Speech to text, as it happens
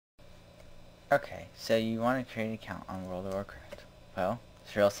Okay, so you want to create an account on World of Warcraft. Well,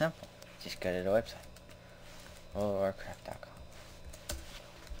 it's real simple. Just go to the website, worldofwarcraft.com.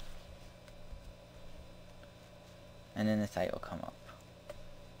 And then the site will come up.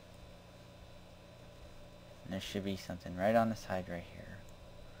 And there should be something right on the side right here.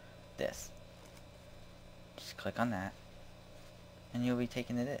 This. Just click on that. And you'll be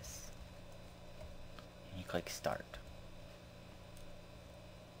taken to this. And you click start.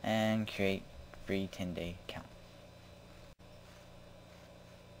 And create free 10-day account.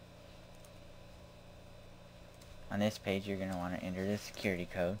 On this page you're going to want to enter the security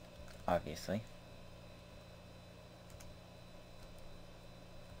code, obviously.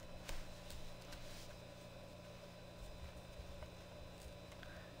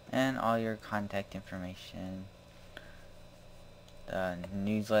 And all your contact information, the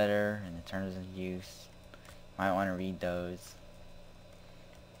newsletter and the terms of use. Might want to read those,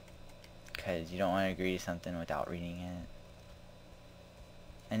 because you don't want to agree to something without reading it.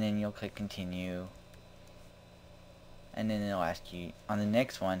 And then you'll click continue, and then it'll ask you, on the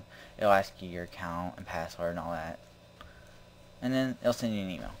next one, it'll ask you your account and password and all that. And then it'll send you an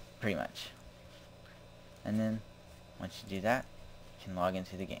email, pretty much. And then, once you do that, you can log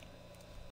into the game.